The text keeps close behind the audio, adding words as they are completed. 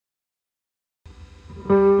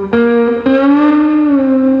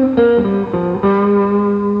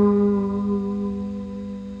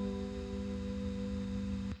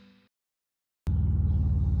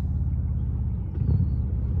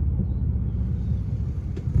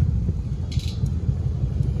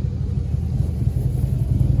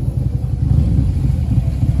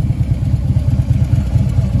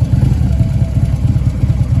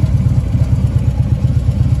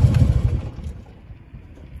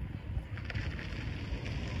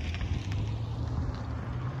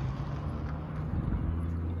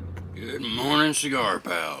Good morning, cigar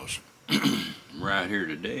pals. Right here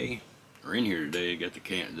today, or in here today, got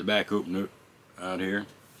the back open out here.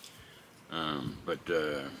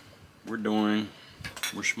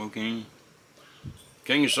 We're smoking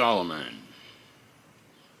King of Solomon.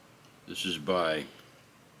 This is by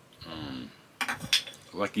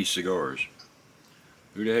Lucky Cigars.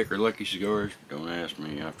 Who the heck are Lucky Cigars? Don't ask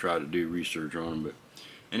me. I've tried to do research on them, but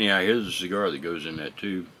anyhow, here's a cigar that goes in that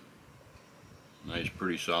tube. Nice,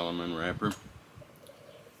 pretty Solomon wrapper,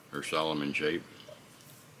 or Solomon shape.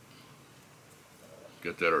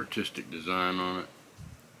 Got that artistic design on it.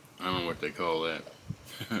 I don't know what they call that,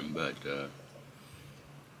 but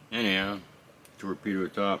anyhow, torpedo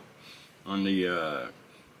top. On the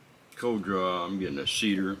cold draw, I'm getting a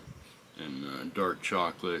cedar and dark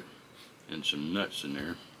chocolate and some nuts in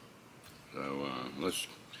there. So let's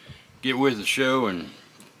get with the show and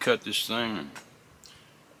cut this thing.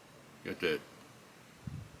 Got that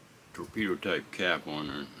torpedo type cap on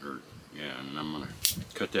there, yeah, and I'm gonna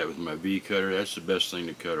cut that with my V cutter. That's the best thing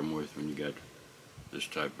to cut them with when you got this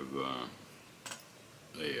type of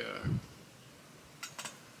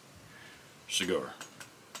cigar.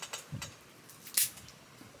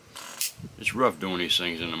 It's rough doing these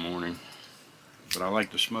things in the morning, but I like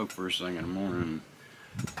to smoke first thing in the morning,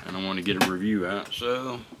 and I want to get a review out,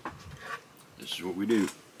 so this is what we do.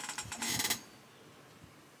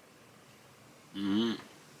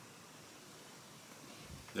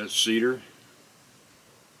 That's cedar,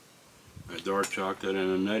 a dark chocolate,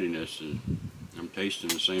 and a nuttiness. I'm tasting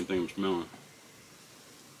the same thing I'm smelling.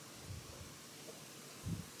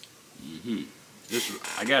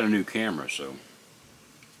 I got a new camera, so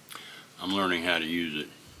I'm learning how to use it,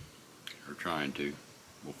 or trying to.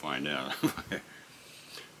 We'll find out.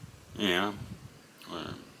 Yeah,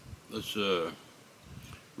 let's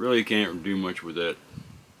really can't do much with that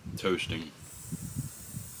toasting.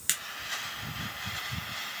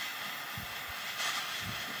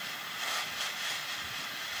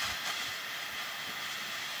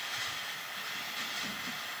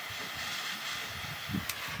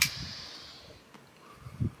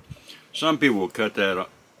 Some people will cut that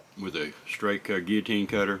with a straight cut guillotine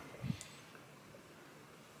cutter,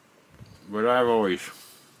 but I've always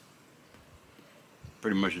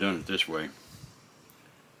pretty much done it this way.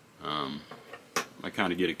 I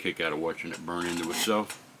kind of get a kick out of watching it burn into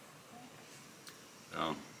itself.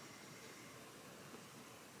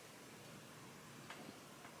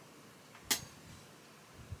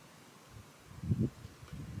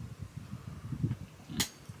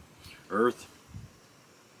 Earth.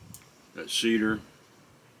 That cedar,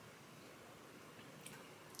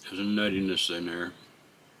 there's a nuttiness in there,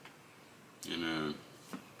 and a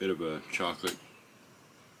bit of a chocolate.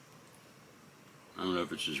 I don't know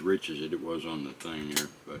if it's as rich as it was on the thing there,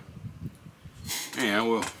 but yeah,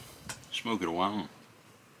 we'll smoke it a while.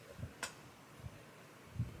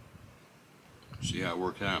 See how it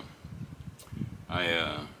works out.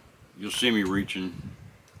 You'll see me reaching.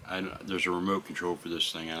 There's a remote control for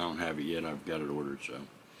this thing. I don't have it yet. I've got it ordered, so.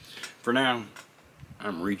 For now,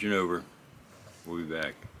 I'm reaching over. We'll be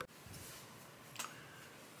back.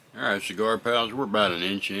 Alright, cigar pals, we're about an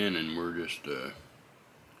inch in, and we're just, I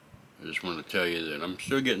just want to tell you that I'm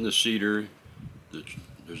still getting the cedar.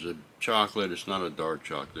 There's a chocolate. It's not a dark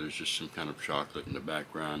chocolate. It's just some kind of chocolate in the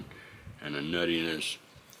background, and a nuttiness.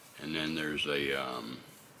 And then there's the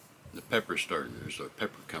pepper starting. There's a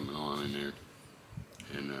pepper coming on in there,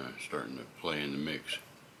 and starting to play in the mix.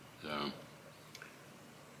 So.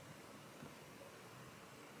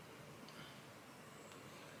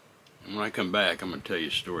 And when I come back, I'm going to tell you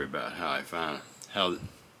a story about how I found how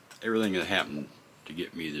everything that happened to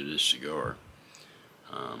get me to this cigar.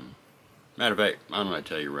 Matter of fact, I'm going to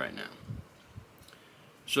tell you right now.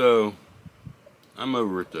 So, I'm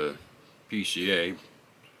over at the PCA,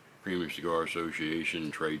 Premium Cigar Association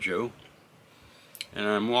trade show, and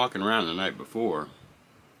I'm walking around the night before,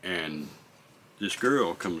 and this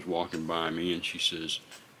girl comes walking by me, and she says,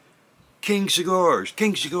 King Cigars,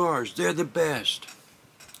 they're the best."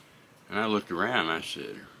 And I looked around and I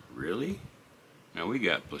said, "Really? Now we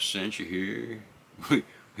got Placentia here,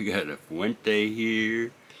 We got a Fuente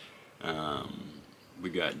here. We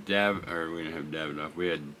got we didn't have Davidoff. We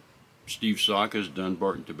had Steve Saka's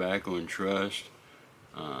Dunbarton Tobacco and Trust,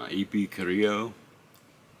 E.P. Carrillo,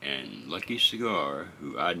 and Lucky Cigar,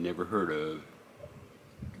 who I'd never heard of.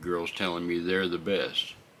 Girls telling me they're the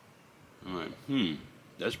best. I'm like,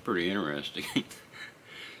 that's pretty interesting.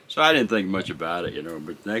 So I didn't think much about it, you know,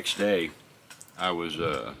 but the next day I was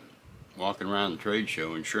walking around the trade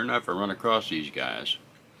show, and sure enough I run across these guys.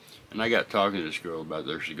 And I got talking to this girl about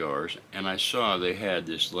their cigars, and I saw they had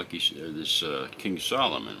this King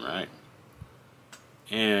Solomon, right?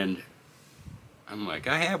 And I'm like,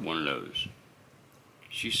 I have one of those.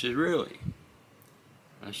 She said, really?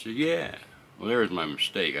 I said, yeah. Well, there was my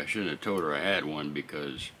mistake. I shouldn't have told her I had one,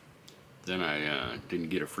 because then I didn't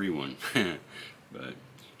get a free one. But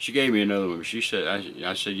she gave me another one. She said,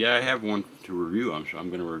 I said, yeah, I have one to review, so I'm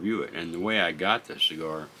going to review it. And the way I got the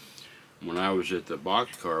cigar, when I was at the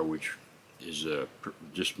Boxcar, which is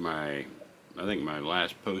just I think my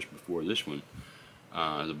last post before this one,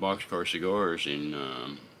 the Boxcar Cigars in,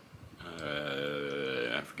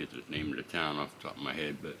 I forget the name of the town off the top of my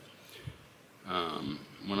head, but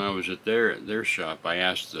when I was at their shop, I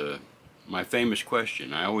asked my famous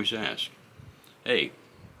question. I always ask, hey,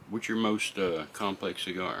 what's your most complex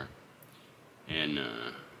cigar? And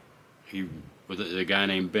the guy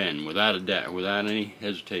named Ben, without a doubt, without any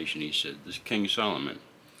hesitation, he said, this King Solomon.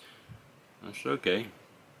 I said, okay,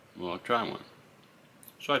 well, I'll try one.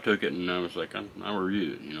 So I took it, and I was like, I'll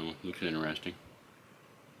review it, you know, looks interesting.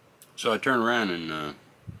 So I turned around, and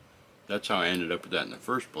that's how I ended up with that in the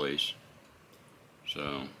first place.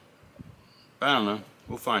 So, I don't know,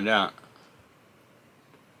 we'll find out.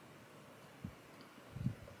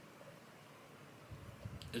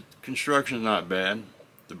 Construction's not bad.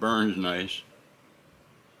 The burn's nice.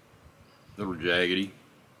 A little jaggedy.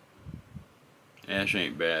 Ash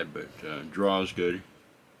ain't bad, but draw's good.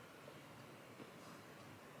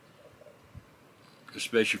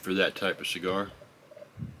 Especially for that type of cigar.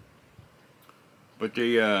 But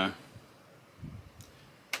I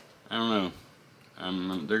don't know.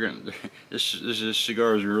 This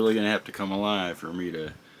cigar is really gonna have to come alive for me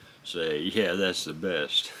to say, yeah, that's the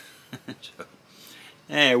best. So,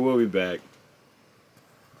 hey, we'll be back.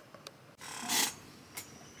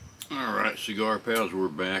 Alright, cigar pals, we're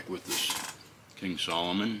back with this King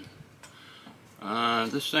Solomon.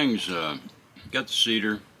 This thing's got the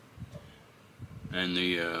cedar, and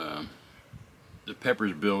the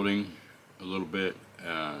pepper's building a little bit.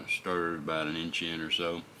 Started about an inch in or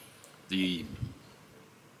so. The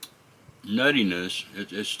nuttiness,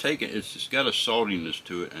 it's got a saltiness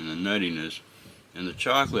to it, and the nuttiness, and the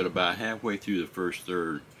chocolate about halfway through the first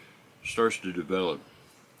third starts to develop.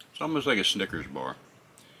 It's almost like a Snickers bar.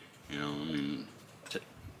 You know, I mean,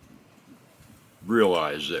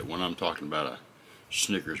 realize that when I'm talking about a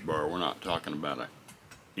Snickers bar, we're not talking about a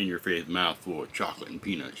in-your-face mouthful of chocolate and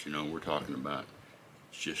peanuts. You know, we're talking about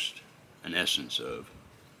just an essence of.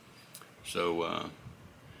 So,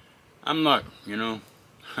 I'm not, you know,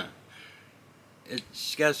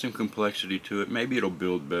 it's got some complexity to it. Maybe it'll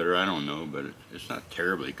build better, I don't know, but it's not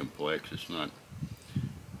terribly complex. It's not,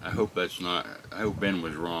 I hope Ben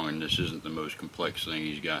was wrong and this isn't the most complex thing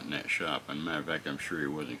he's got in that shop. And matter of fact, I'm sure he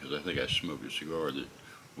wasn't, because I think I smoked a cigar that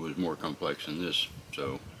was more complex than this,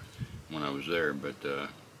 so, when I was there. But,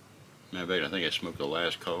 matter of fact, I think I smoked the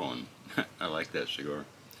last call, and I like that cigar.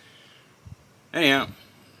 Anyhow,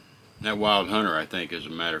 that Wild Hunter, I think, as a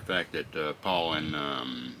matter of fact, that Paul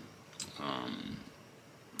and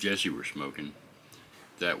Jesse were smoking,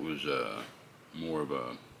 that was more of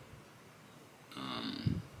a,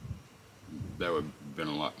 that would have been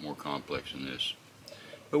a lot more complex than this.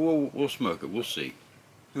 But we'll smoke it, we'll see.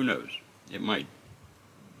 Who knows? It might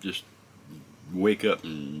just wake up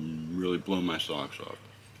and really blow my socks off.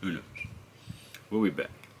 Who knows? We'll be back.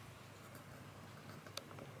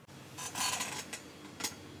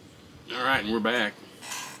 Alright, and we're back.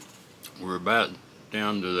 We're about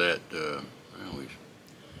down to that,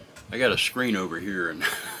 I got a screen over here, and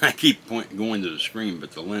I keep going to the screen,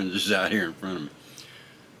 but the lens is out here in front of me.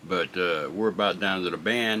 But we're about down to the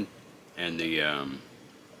band, and the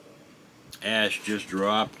ash just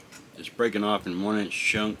dropped. It's breaking off in 1-inch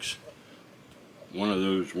chunks. One of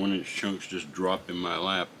those 1-inch chunks just dropped in my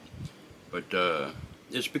lap. But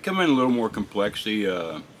it's becoming a little more complex.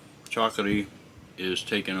 The chocolatey is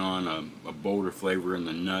taking on a bolder flavor in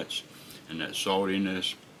the nuts, and that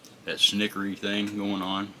saltiness, that snickery thing going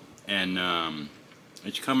on. And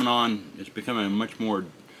it's coming on, it's becoming a much more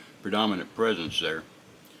predominant presence there.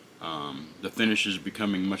 The finish is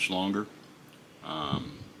becoming much longer.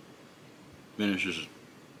 Finish is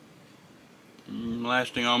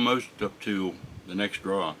lasting almost up to the next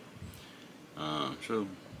draw. So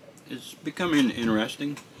it's becoming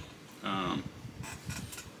interesting.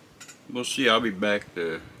 We'll see. I'll be back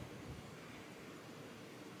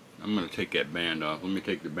I'm going to take that band off. Let me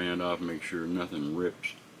take the band off and make sure nothing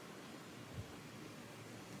rips.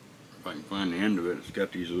 If I can find the end of it, it's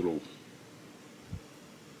got these little...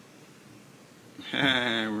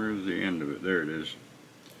 Where's the end of it? There it is.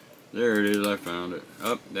 There it is, I found it.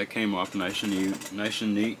 Oh, that came off nice and neat. Nice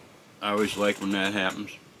and neat. I always like when that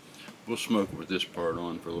happens. We'll smoke with this part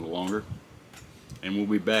on for a little longer. And we'll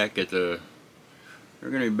be back at the... We're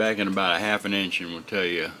going to be back in about a half an inch, and we'll tell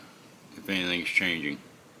you if anything's changing.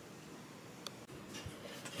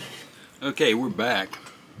 Okay, we're back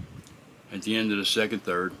at the end of the second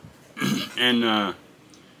third. And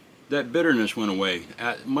that bitterness went away.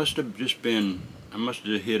 It must have just been... I must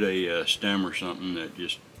have hit a stem or something that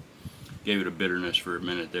just gave it a bitterness for a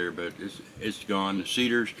minute there, but it's gone. The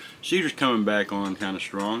cedar's coming back on kind of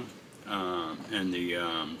strong, and the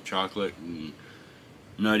chocolate and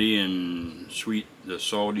nutty and sweet, the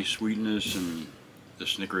salty sweetness and the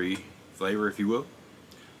snickery flavor, if you will.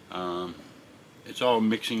 It's all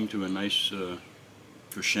mixing to a nice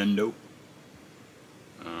crescendo.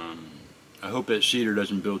 I hope that cedar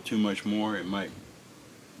doesn't build too much more. It might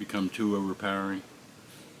become too overpowering.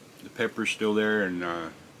 The pepper's still there, and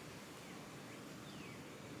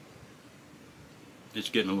it's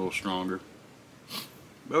getting a little stronger.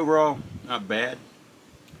 But overall, not bad.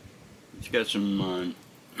 It's got some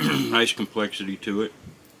nice complexity to it.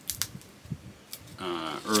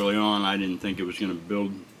 Early on, I didn't think it was going to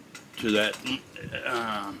build to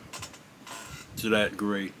that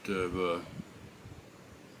great of a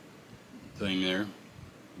thing there.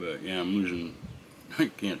 But yeah, I'm losing. I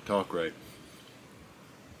can't talk right.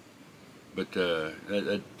 But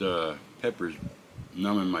that pepper's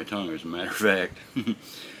numbing my tongue, as a matter of fact.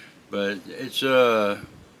 But it's I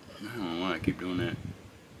don't know why I keep doing that.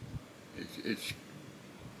 It's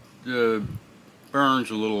the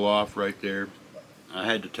burn's a little off right there. I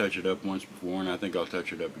had to touch it up once before, and I think I'll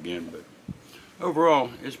touch it up again. But overall,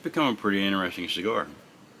 it's become a pretty interesting cigar.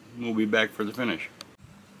 We'll be back for the finish.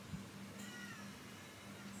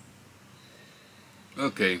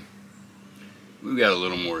 Okay, we got a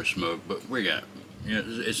little more to smoke, but we got,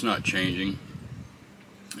 it's not changing.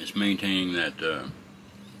 It's maintaining that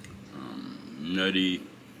nutty,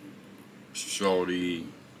 salty,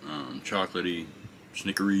 chocolatey,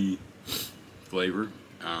 snickery flavor.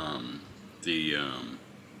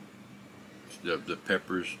 The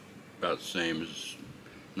pepper's about the same, as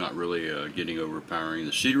not really getting overpowering.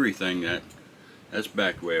 The cedary thing, that's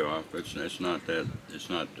backed way off. It's not that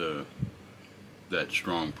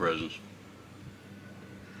strong presence.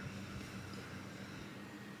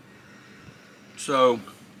 So,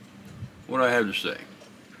 what I have to say.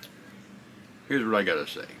 Here's what I gotta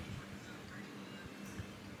say.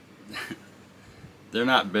 They're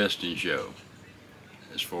not best in show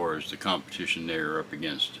as far as the competition they're up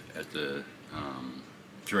against at the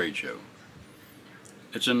trade show.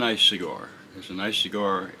 It's a nice cigar. It's a nice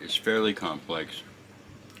cigar. It's fairly complex.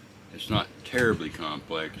 It's not terribly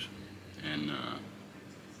complex, and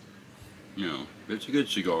you know, it's a good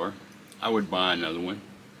cigar. I would buy another one.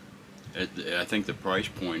 I think the price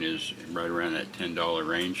point is right around that $10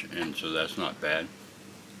 range, and so that's not bad.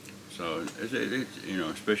 So it's you know,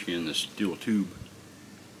 especially in the steel tube.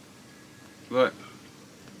 But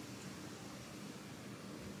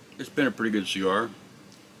it's been a pretty good cigar.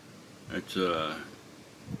 It's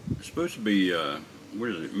supposed to be what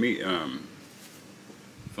is it?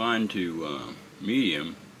 Fine to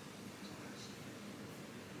medium,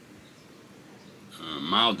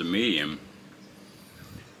 mild to medium.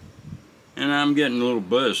 And I'm getting a little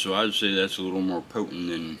buzz, so I'd say that's a little more potent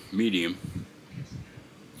than medium.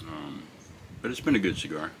 But it's been a good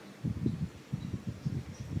cigar.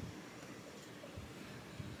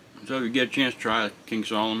 So if you get a chance to try King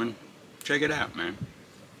Solomon, check it out, man.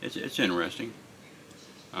 It's interesting.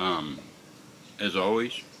 As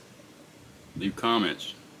always, leave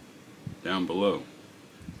comments down below.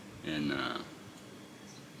 And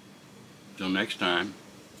until next time,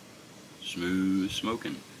 smooth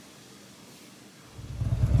smoking.